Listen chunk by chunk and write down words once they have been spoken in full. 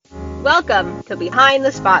Welcome to Behind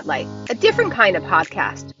the Spotlight, a different kind of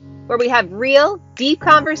podcast where we have real, deep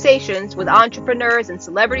conversations with entrepreneurs and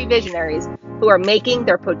celebrity visionaries who are making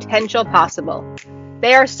their potential possible.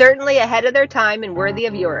 They are certainly ahead of their time and worthy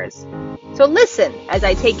of yours. So listen as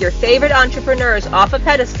I take your favorite entrepreneurs off a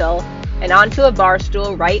pedestal and onto a bar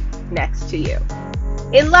stool right next to you.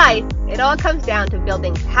 In life, it all comes down to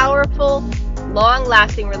building powerful,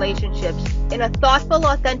 long-lasting relationships in a thoughtful,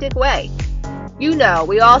 authentic way. You know,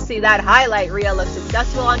 we all see that highlight reel of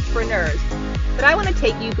successful entrepreneurs, but I want to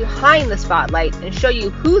take you behind the spotlight and show you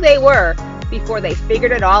who they were before they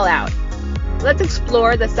figured it all out. Let's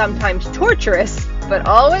explore the sometimes torturous, but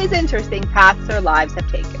always interesting paths their lives have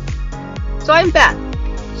taken. So I'm Beth,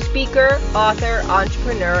 speaker, author,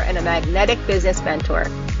 entrepreneur, and a magnetic business mentor.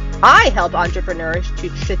 I help entrepreneurs to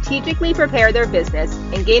strategically prepare their business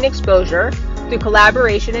and gain exposure through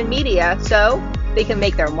collaboration and media so they can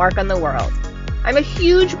make their mark on the world. I'm a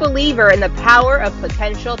huge believer in the power of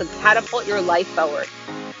potential to catapult your life forward.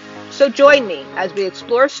 So join me as we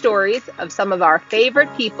explore stories of some of our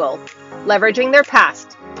favorite people leveraging their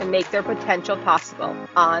past to make their potential possible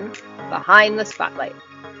on Behind the Spotlight.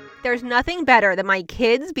 There's nothing better than my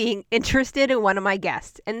kids being interested in one of my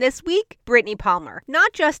guests. And this week, Brittany Palmer.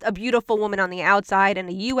 Not just a beautiful woman on the outside and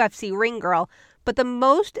a UFC ring girl, but the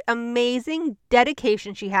most amazing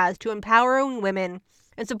dedication she has to empowering women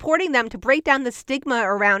and supporting them to break down the stigma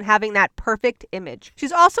around having that perfect image.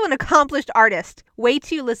 She's also an accomplished artist. Wait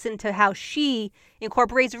till you listen to how she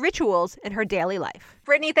incorporates rituals in her daily life.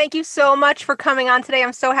 Brittany, thank you so much for coming on today.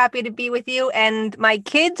 I'm so happy to be with you, and my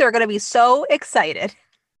kids are going to be so excited.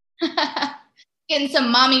 Getting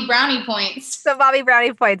some mommy brownie points. Some mommy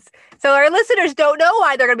brownie points. So our listeners don't know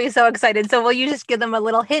why they're going to be so excited. So will you just give them a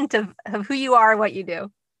little hint of who you are and what you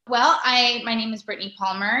do? Well, my name is Brittany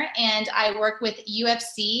Palmer, and I work with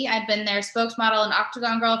UFC. I've been their spokesmodel and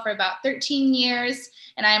Octagon Girl for about 13 years,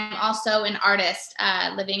 and I'm also an artist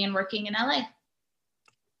living and working in LA.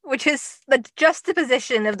 Which is the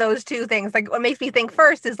juxtaposition of those two things. Like, what makes me think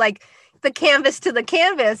first is like the canvas to the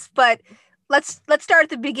canvas, but let's start at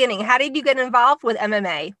the beginning. How did you get involved with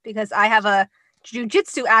MMA? Because I have a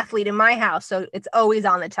jiu-jitsu athlete in my house, so it's always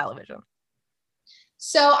on the television.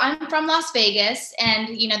 So I'm from Las Vegas, and,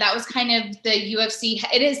 that was kind of the UFC.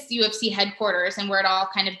 It is UFC headquarters and where it all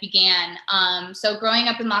kind of began. So growing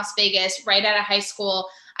up in Las Vegas, right out of high school,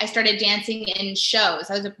 I started dancing in shows.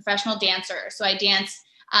 I was a professional dancer. So I danced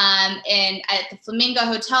at the Flamingo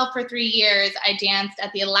Hotel for 3 years. I danced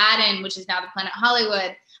at the Aladdin, which is now the Planet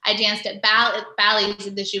Hollywood. I danced at Bally's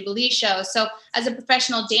at the Jubilee show. So as a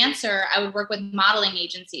professional dancer, I would work with modeling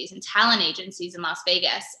agencies and talent agencies in Las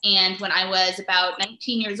Vegas. And when I was about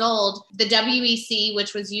 19 years old, the WEC,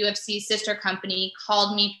 which was UFC's sister company,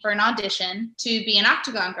 called me for an audition to be an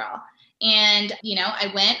Octagon Girl. And,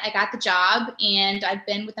 I went, I got the job, and I've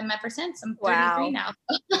been with them ever since. I'm 33 now.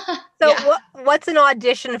 So yeah. What's an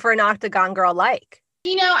audition for an Octagon Girl like?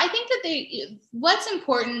 I think that what's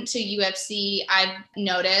important to UFC, I've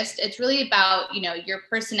noticed, it's really about, your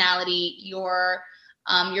personality, your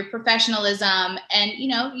professionalism, and,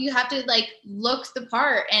 you have to look the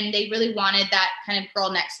part. And they really wanted that kind of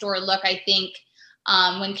girl next door look, I think,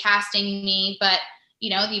 when casting me. But,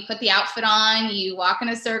 you put the outfit on, you walk in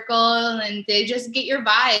a circle, and they just get your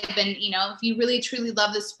vibe. And, if you really truly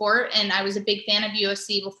love the sport, and I was a big fan of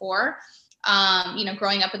UFC before,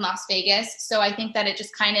 growing up in Las Vegas. So I think that it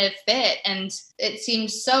just kind of fit, and it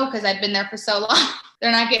seems so because I've been there for so long.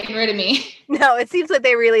 They're not getting rid of me. No, it seems like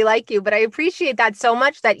they really like you, but I appreciate that so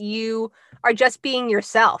much that you are just being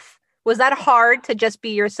yourself. Was that hard to just be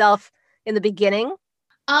yourself in the beginning?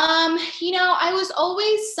 I was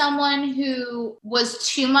always someone who was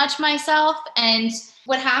too much myself. And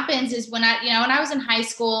what happens is when I was in high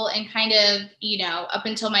school and kind of, up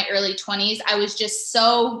until my early 20s, I was just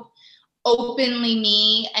so openly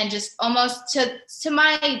me and just almost to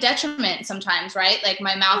my detriment sometimes, right? Like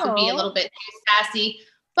my mouth would be a little bit too sassy,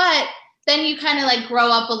 but then you kind of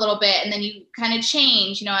grow up a little bit, and then you kind of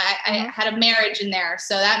change. I had a marriage in there,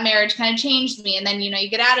 so that marriage kind of changed me. And then, you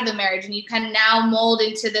get out of the marriage and you kind of now mold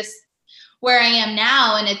into this where I am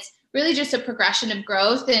now. And it's really just a progression of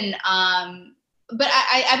growth. And, but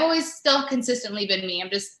I've always still consistently been me.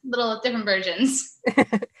 I'm just little different versions.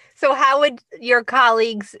 So how would your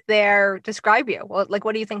colleagues there describe you? What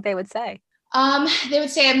do you think they would say? They would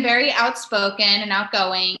say I'm very outspoken and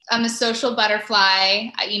outgoing. I'm a social butterfly.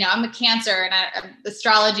 I'm a Cancer, and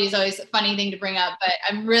astrology is always a funny thing to bring up, but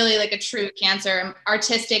I'm really like a true Cancer. I'm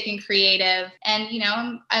artistic and creative, and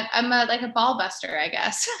I'm a ball buster, I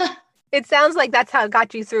guess. It sounds like that's how it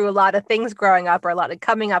got you through a lot of things growing up, or a lot of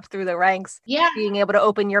coming up through the ranks. Yeah. Being able to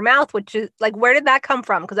open your mouth, which is like, where did that come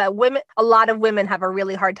from? Because a lot of women have a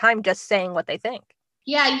really hard time just saying what they think.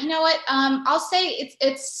 Yeah, you know what? I'll say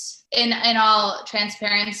it's in all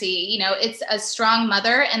transparency, it's a strong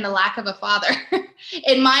mother and the lack of a father.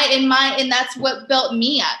 And that's what built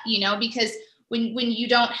me up, because when you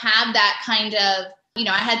don't have that kind of,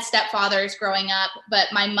 I had stepfathers growing up, but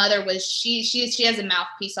my mother she has a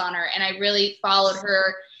mouthpiece on her, and I really followed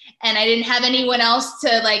her, and I didn't have anyone else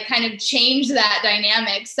to like kind of change that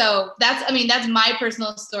dynamic. So that's my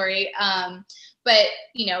personal story. But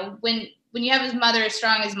when you have a mother as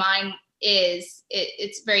strong as mine is,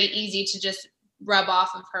 it's very easy to just rub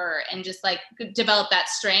off of her and just like develop that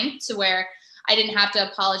strength to where I didn't have to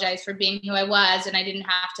apologize for being who I was, and I didn't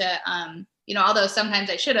have to, although sometimes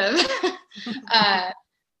I should have,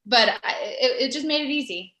 but it just made it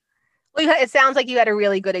easy. Well, it sounds like you had a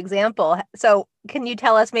really good example. So can you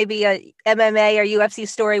tell us maybe a MMA or UFC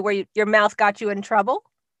story where your mouth got you in trouble?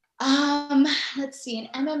 Let's see,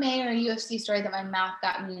 an MMA or a UFC story that my mouth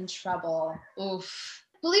got me in trouble. Oof.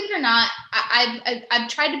 Believe it or not, I've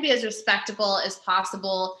tried to be as respectable as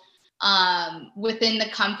possible within the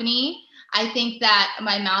company. I think that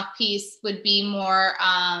my mouthpiece would be more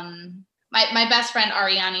my best friend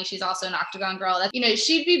Ariani. She's also an Octagon girl.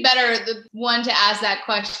 She'd be better the one to ask that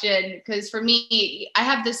question, because for me, I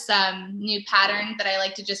have this new pattern that I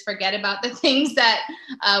like to just forget about the things that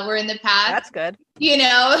were in the past. That's good.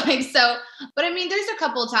 But there's a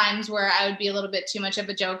couple of times where I would be a little bit too much of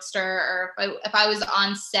a jokester, or if I was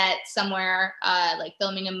on set somewhere, like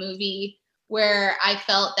filming a movie, where I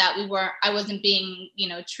felt that I wasn't being,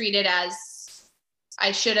 treated as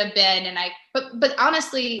I should have been. But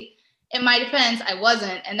honestly, in my defense, I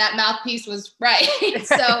wasn't, and that mouthpiece was right.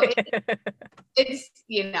 So it's,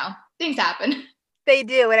 things happen. They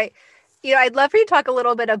do. And I'd love for you to talk a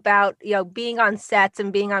little bit about, being on sets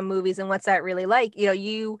and being on movies and what's that really like.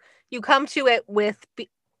 You come to it with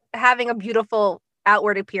having a beautiful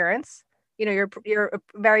outward appearance. You're a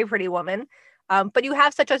very pretty woman, but you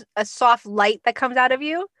have such a soft light that comes out of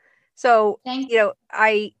you. So,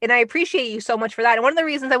 I appreciate you so much for that. And one of the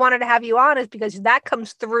reasons I wanted to have you on is because that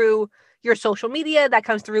comes through your social media, that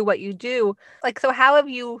comes through what you do. Like, so how have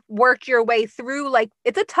you worked your way through, like,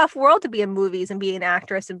 it's a tough world to be in movies and be an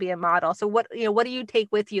actress and be a model. So what do you take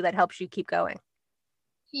with you that helps you keep going?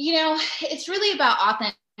 It's really about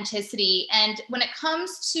authenticity. And when it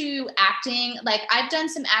comes to acting, like, I've done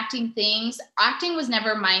some acting things. Acting was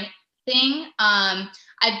never my thing.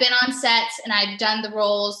 I've been on sets and I've done the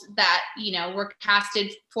roles that, were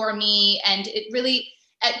casted for me. And it really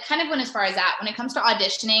kind of went as far as that. When it comes to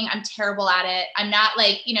auditioning, I'm terrible at it. I'm not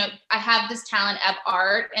like, I have this talent of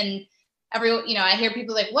art, and I hear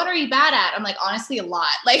people like, what are you bad at? I'm like, honestly, a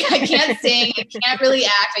lot. Like, I can't sing, I can't really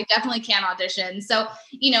act. I definitely can't audition. So,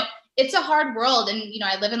 it's a hard world. And,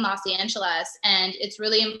 I live in Los Angeles, and it's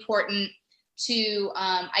really important to,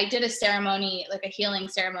 I did a ceremony, like a healing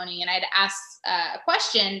ceremony, and I'd asked a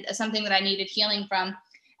question, something that I needed healing from.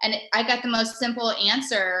 And I got the most simple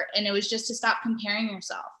answer, and it was just to stop comparing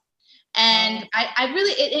yourself. And I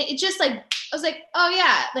really, it just like, I was like, oh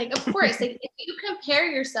yeah, like, of course, like, if you compare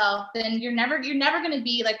yourself, then you're never going to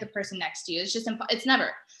be like the person next to you. It's just, it's never.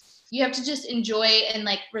 You have to just enjoy and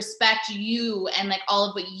like respect you and like all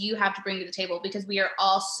of what you have to bring to the table, because we are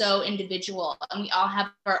all so individual and we all have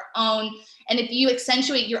our own. And if you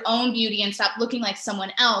accentuate your own beauty and stop looking like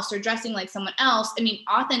someone else or dressing like someone else,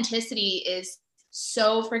 authenticity is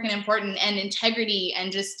so freaking important, and integrity,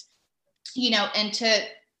 and just, and to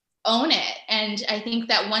own it. And I think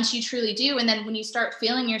that once you truly do, and then when you start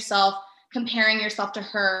feeling yourself comparing yourself to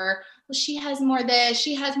her, well, she has more this,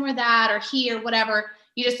 she has more that, or he, or whatever,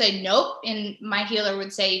 you just say nope. And my healer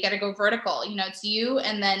would say, you got to go vertical. It's you,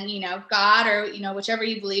 and then, God, or, whichever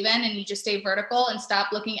you believe in, and you just stay vertical and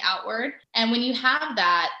stop looking outward. And when you have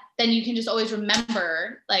that, then you can just always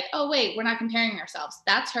remember, like, oh, wait, we're not comparing ourselves.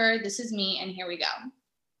 That's her, this is me, and here we go.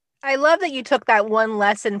 I love that you took that one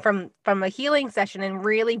lesson from a healing session and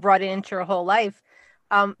really brought it into your whole life.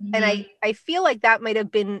 And I feel like that might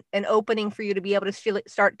have been an opening for you to be able to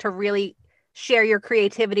start to really share your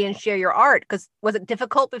creativity and share your art. Because was it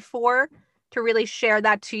difficult before to really share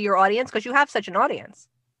that to your audience? Because you have such an audience.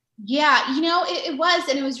 Yeah, it was.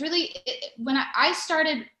 And it was really, when I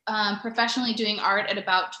started professionally doing art at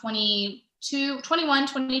about 21,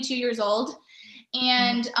 22 years old.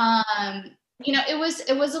 And,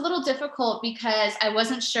 it was a little difficult because I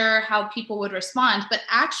wasn't sure how people would respond. But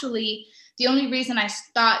actually, the only reason I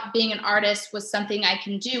thought being an artist was something I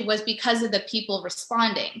can do was because of the people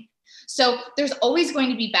responding. So there's always going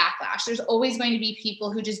to be backlash. There's always going to be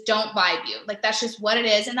people who just don't vibe you. Like, that's just what it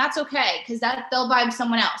is. And that's okay, because they'll vibe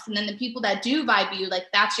someone else. And then the people that do vibe you, like,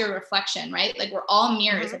 that's your reflection, right? Like, we're all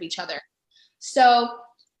mirrors of each other. So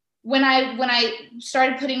when I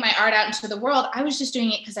started putting my art out into the world, I was just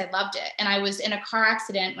doing it because I loved it. And I was in a car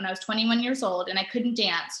accident when I was 21 years old, and I couldn't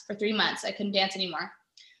dance for 3 months. I couldn't dance anymore.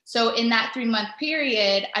 So in that 3-month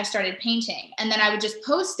period, I started painting, and then I would just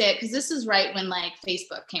post it, because this is right when like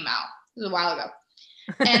Facebook came out. It was a while ago.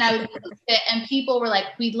 And I would post it, and people were like,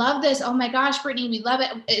 we love this. Oh my gosh, Brittany, we love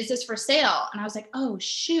it. Is this for sale? And I was like, oh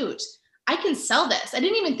shoot, I can sell this. I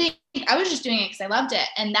didn't even think, I was just doing it because I loved it.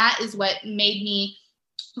 And that is what made me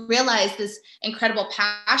realize this incredible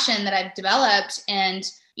passion that I've developed. And,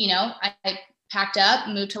 you know, I packed up,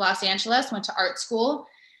 moved to Los Angeles, went to art school.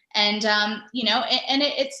 And, you know, and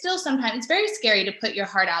it's still sometimes, it's very scary to put your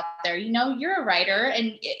heart out there. You know, you're a writer,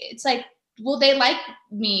 and it's like, well, they like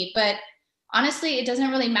me, but honestly, it doesn't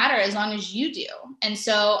really matter as long as you do. And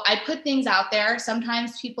so I put things out there.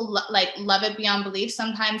 Sometimes people love it beyond belief.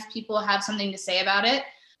 Sometimes people have something to say about it.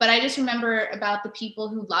 But I just remember about the people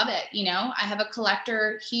who love it. You know, I have a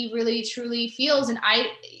collector. He really, truly feels, and I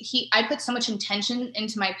put so much intention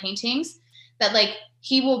into my paintings that, like,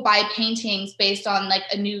 he will buy paintings based on like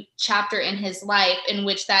a new chapter in his life, in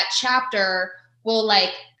which that chapter will, like,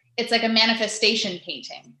 it's like a manifestation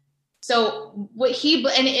painting. So what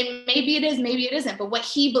and maybe it is, maybe it isn't, but what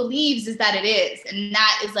he believes is that it is. And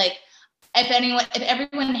that is like, if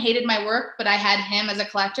everyone hated my work, but I had him as a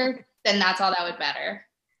collector, then that's all that would matter.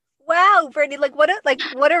 Wow, Brittany,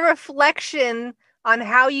 what a reflection on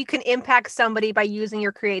how you can impact somebody by using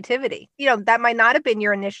your creativity. You know, that might not have been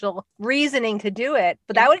your initial reasoning to do it,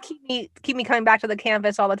 but that would keep me coming back to the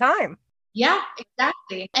canvas all the time. Yeah,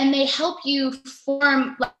 exactly. And they help you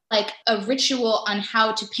form like a ritual on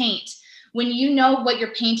how to paint. When you know what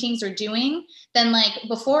your paintings are doing, then, like,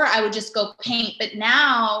 before I would just go paint, but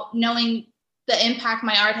now, knowing the impact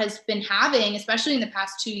my art has been having, especially in the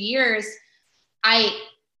past 2 years, I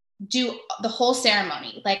do the whole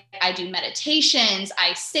ceremony. Like, I do meditations,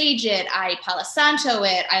 I sage it, I Palo Santo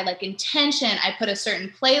it, I like intention, I put a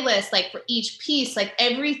certain playlist like for each piece. Like,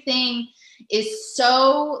 everything is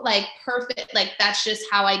so like perfect. Like, that's just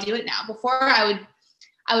how I do it now. Before I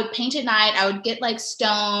would paint at night, I would get like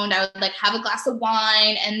stoned, I would like have a glass of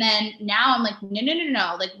wine, and then now I'm like,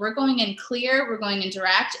 no, like, we're going in clear, we're going in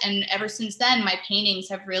direct. And ever since then, my paintings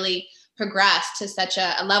have really progressed to such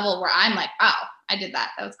a level where I'm like, oh, I did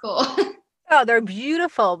that. That was cool. Oh, they're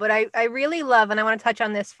beautiful. But I really love, and I want to touch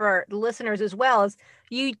on this for the listeners as well, is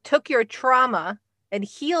you took your trauma and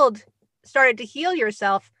started to heal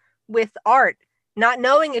yourself with art, not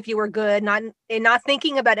knowing if you were good, not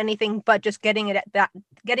thinking about anything, but just getting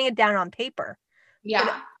it down on paper.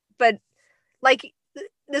 Yeah. But like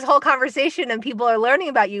this whole conversation, and people are learning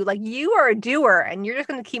about you, like, you are a doer, and you're just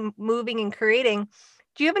going to keep moving and creating.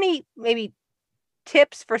 Do you have any maybe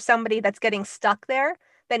tips for somebody that's getting stuck there,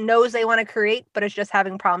 that knows they want to create, but is just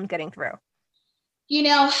having problems getting through? You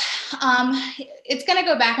know, it's going to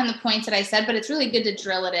go back on the points that I said, but it's really good to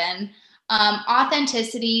drill it in.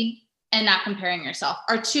 Authenticity and not comparing yourself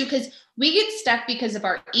are two, because we get stuck because of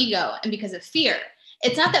our ego and because of fear.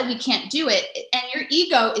 It's not that we can't do it. And your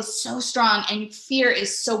ego is so strong, and fear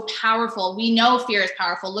is so powerful. We know fear is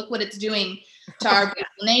powerful. Look what it's doing to our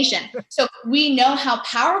beautiful nation. So we know how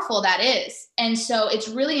powerful that is. And so it's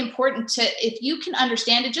really important to, if you can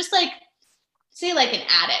understand it, just like, say, like an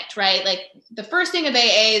addict, right? Like, the first thing of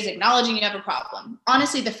AA is acknowledging you have a problem.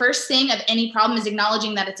 Honestly, the first thing of any problem is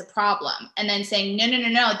acknowledging that it's a problem, and then saying,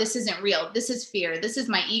 no, this isn't real. This is fear. This is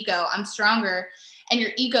my ego. I'm stronger. And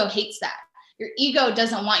your ego hates that. Your ego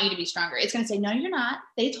doesn't want you to be stronger. It's going to say, no, you're not.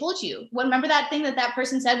 They told you. Well, remember that thing that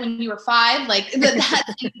person said when you were 5? Like,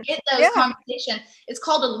 that you get those conversations. It's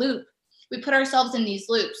called a loop. We put ourselves in these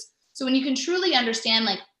loops. So when you can truly understand,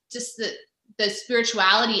 like, just the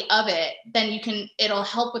spirituality of it, then it'll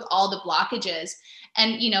help with all the blockages.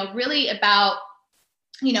 And, you know, really about,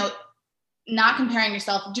 you know, not comparing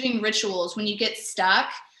yourself, doing rituals when you get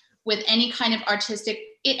stuck with any kind of artistic,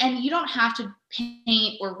 and you don't have to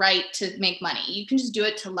paint or write to make money. You can just do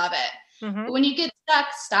it to love it. Mm-hmm. But when you get stuck,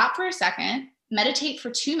 stop for a second, meditate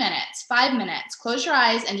for 2 minutes, 5 minutes, close your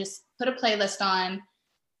eyes and just put a playlist on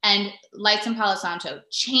and light some Palo Santo.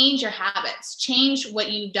 Change your habits, change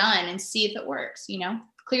what you've done, and see if it works, you know,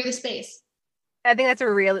 clear the space. I think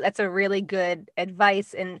that's a really good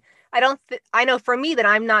advice. And I know for me that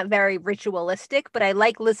I'm not very ritualistic, but I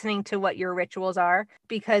like listening to what your rituals are,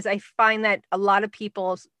 because I find that a lot of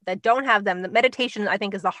people that don't have them, the meditation, I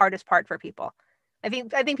think, is the hardest part for people. I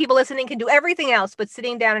think people listening can do everything else, but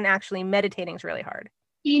sitting down and actually meditating is really hard.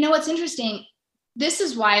 You know what's interesting? This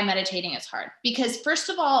is why meditating is hard, because first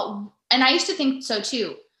of all, and I used to think so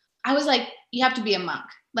too. I was like, you have to be a monk.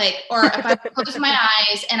 Like, or if I close my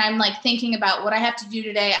eyes and I'm like thinking about what I have to do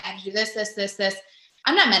today, I have to do this, this, this, this.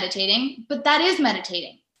 I'm not meditating, but that is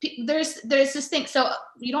meditating. There's this thing. So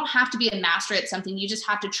you don't have to be a master at something. You just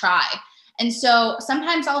have to try. And so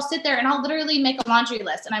sometimes I'll sit there and I'll literally make a laundry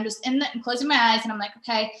list, and I'm just and closing my eyes and I'm like,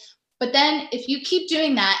 okay. But then if you keep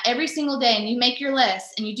doing that every single day and you make your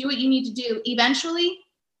list and you do what you need to do, eventually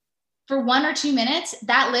for 1 or 2 minutes,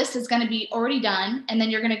 that list is going to be already done. And then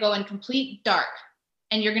you're going to go in complete dark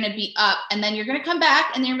and you're going to be up, and then you're going to come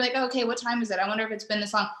back and then you're like, oh, okay, what time is it? I wonder if it's been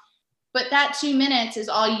this long. But that 2 minutes is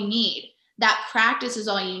all you need. That practice is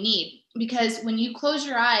all you need, because when you close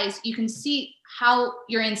your eyes, you can see how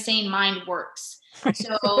your insane mind works.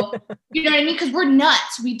 So, you know what I mean? Because we're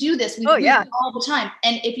nuts. We do this. We do it all the time.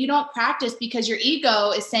 And if you don't practice because your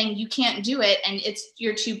ego is saying you can't do it and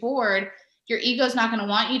you're too bored, your ego is not going to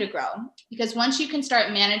want you to grow. Because once you can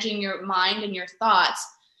start managing your mind and your thoughts,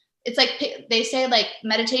 it's like they say, like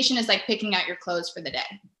meditation is like picking out your clothes for the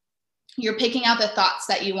day. You're picking out the thoughts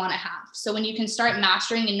that you want to have. So when you can start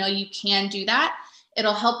mastering and know you can do that,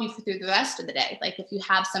 it'll help you through the rest of the day. Like if you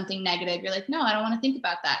have something negative, you're like, no, I don't want to think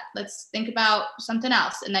about that. Let's think about something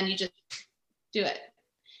else. And then you just do it.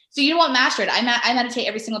 So you won't master it. I meditate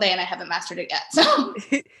every single day and I haven't mastered it yet. So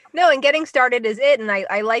no, and getting started is it. And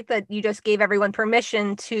I like that you just gave everyone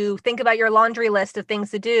permission to think about your laundry list of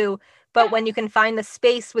things to do. But when you can find the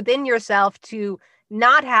space within yourself to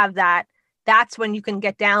not have that, that's when you can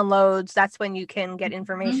get downloads. That's when you can get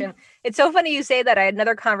information. Mm-hmm. It's so funny you say that. I had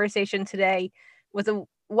another conversation today with a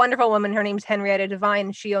wonderful woman. Her name's Henrietta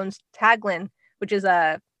Devine. She owns Taglin, which is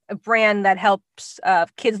a brand that helps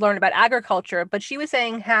kids learn about agriculture. But she was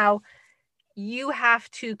saying how you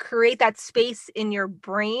have to create that space in your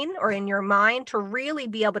brain or in your mind to really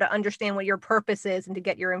be able to understand what your purpose is and to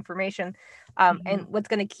get your information. And what's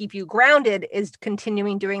going to keep you grounded is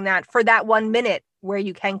continuing doing that for that 1 minute where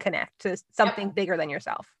you can connect to something bigger than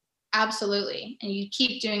yourself. Absolutely. And you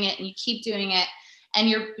keep doing it and you keep doing it. And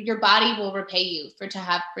your body will repay you to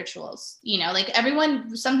have rituals. You know, like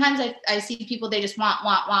everyone, sometimes I see people, they just want.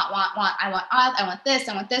 I want this.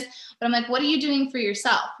 But I'm like, what are you doing for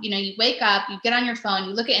yourself? You know, you wake up, you get on your phone,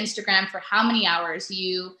 you look at Instagram for how many hours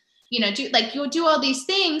you you'll do all these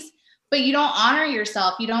things, but you don't honor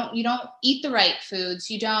yourself. You don't eat the right foods.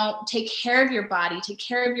 You don't take care of your body, take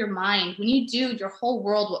care of your mind. When you do, your whole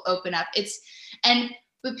world will open up.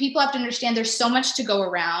 But people have to understand there's so much to go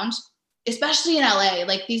around. Especially in LA,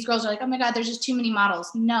 like these girls are like, oh my God, there's just too many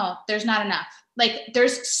models. No, there's not enough. Like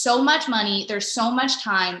there's so much money, there's so much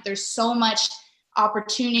time, there's so much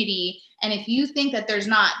opportunity. And if you think that there's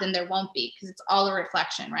not, then there won't be, because it's all a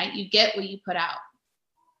reflection, right? You get what you put out.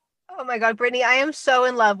 Oh my God, Brittany, I am so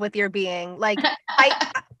in love with your being. Like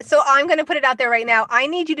so I'm going to put it out there right now. I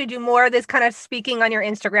need you to do more of this kind of speaking on your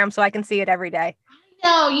Instagram so I can see it every day.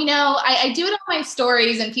 No, I do it on my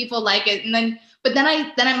stories and people like it. And then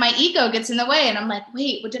my ego gets in the way and I'm like,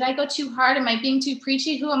 wait, did I go too hard? Am I being too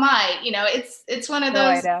preachy? Who am I? You know, it's one of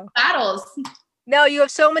those battles. No, you have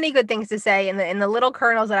so many good things to say. In the little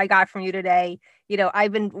kernels that I got from you today, you know,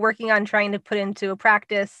 I've been working on trying to put into a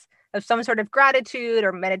practice of some sort of gratitude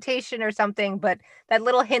or meditation or something. But that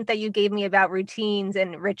little hint that you gave me about routines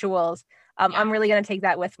and rituals, I'm really going to take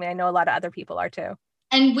that with me. I know a lot of other people are too.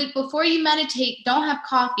 And before you meditate, don't have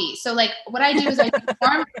coffee. So like what I do is I do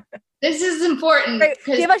warm. This is important. Right.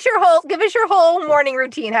 Give us your whole morning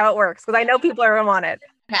routine, how it works, because I know people are going to want it.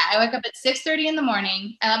 Okay, I wake up at 6:30 in the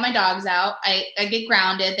morning. I let my dogs out. I get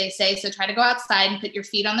grounded. They say, so try to go outside and put your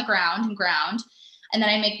feet on the ground and ground. And then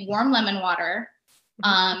I make warm lemon water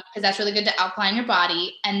because that's really good to alkaline your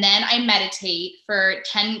body. And then I meditate for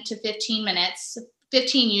 10 to 15 minutes,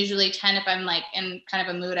 15 usually, 10 if I'm like in kind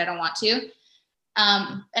of a mood I don't want to.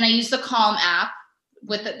 And I use the Calm app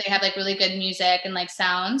with it. They have like really good music and like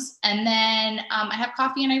sounds. And then I have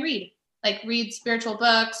coffee and I read spiritual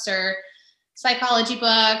books or psychology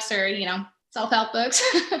books or, you know, self-help books.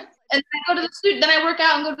 And then I go to the studio, then I work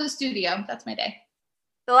out and go to the studio. That's my day.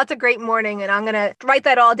 So that's a great morning. And I'm going to write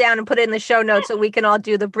that all down and put it in the show notes so we can all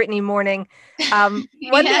do the Brittany morning. One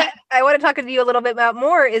thing I want to talk to you a little bit about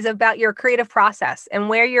more is about your creative process and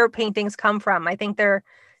where your paintings come from. I think they're,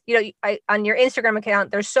 you know, on your Instagram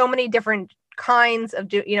account, there's so many different kinds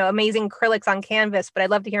of, you know, amazing acrylics on canvas, but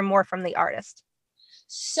I'd love to hear more from the artist.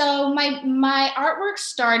 So my artwork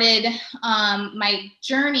started, my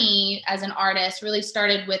journey as an artist really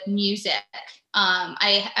started with music. I'm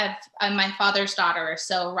my father's daughter,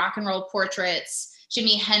 so rock and roll portraits,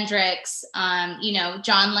 Jimi Hendrix, you know,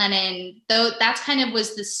 John Lennon, though that's kind of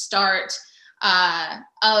was the start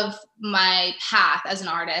of my path as an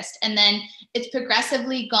artist. And then it's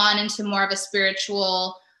progressively gone into more of a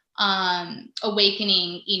spiritual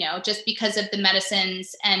awakening, just because of the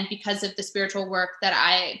medicines and because of the spiritual work that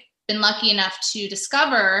I've been lucky enough to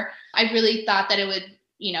discover. I really thought that it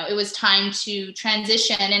was time to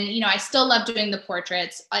transition. And, I still love doing the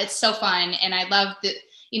portraits. It's so fun. And I love the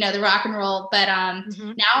rock and roll, but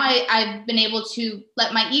now I've been able to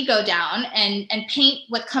let my ego down and paint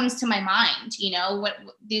what comes to my mind, what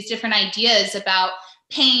these different ideas about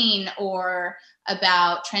pain or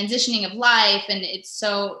about transitioning of life. And it's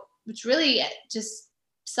really just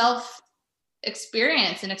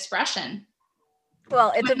self-experience and expression.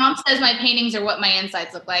 Well, my mom says my paintings are what my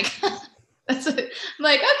insides look like. I'm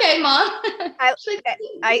like, okay, Mom.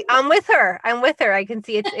 I'm with her. I can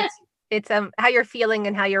see it's how you're feeling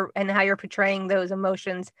and how you're portraying those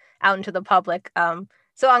emotions out into the public.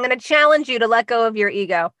 So I'm going to challenge you to let go of your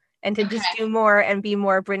ego and to just do more and be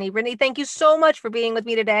more Brittany. Brittany, thank you so much for being with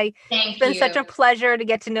me today. It's been such a pleasure to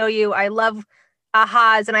get to know you. I love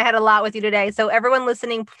ahas, and I had a lot with you today. So everyone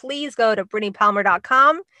listening, please go to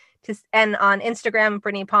BrittanyPalmer.com and on Instagram,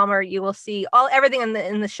 Brittany Palmer. You will see everything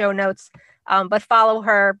in the show notes. But follow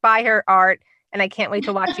her, buy her art, and I can't wait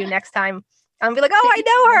to watch you next time. I'll be like, oh, I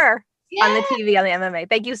know her on the TV, on the MMA.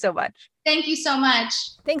 Thank you so much. Thank you so much.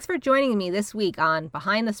 Thanks for joining me this week on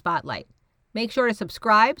Behind the Spotlight. Make sure to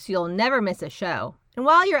subscribe so you'll never miss a show. And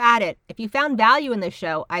while you're at it, if you found value in this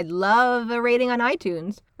show, I'd love a rating on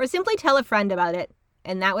iTunes, or simply tell a friend about it,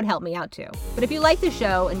 and that would help me out too. But if you like the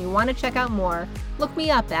show and you want to check out more, look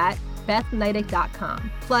me up at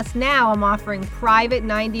BethNidick.com. Plus, now I'm offering private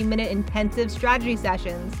 90-minute intensive strategy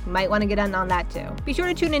sessions. You might want to get on that too. Be sure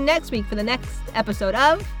to tune in next week for the next episode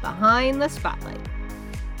of Behind the Spotlight.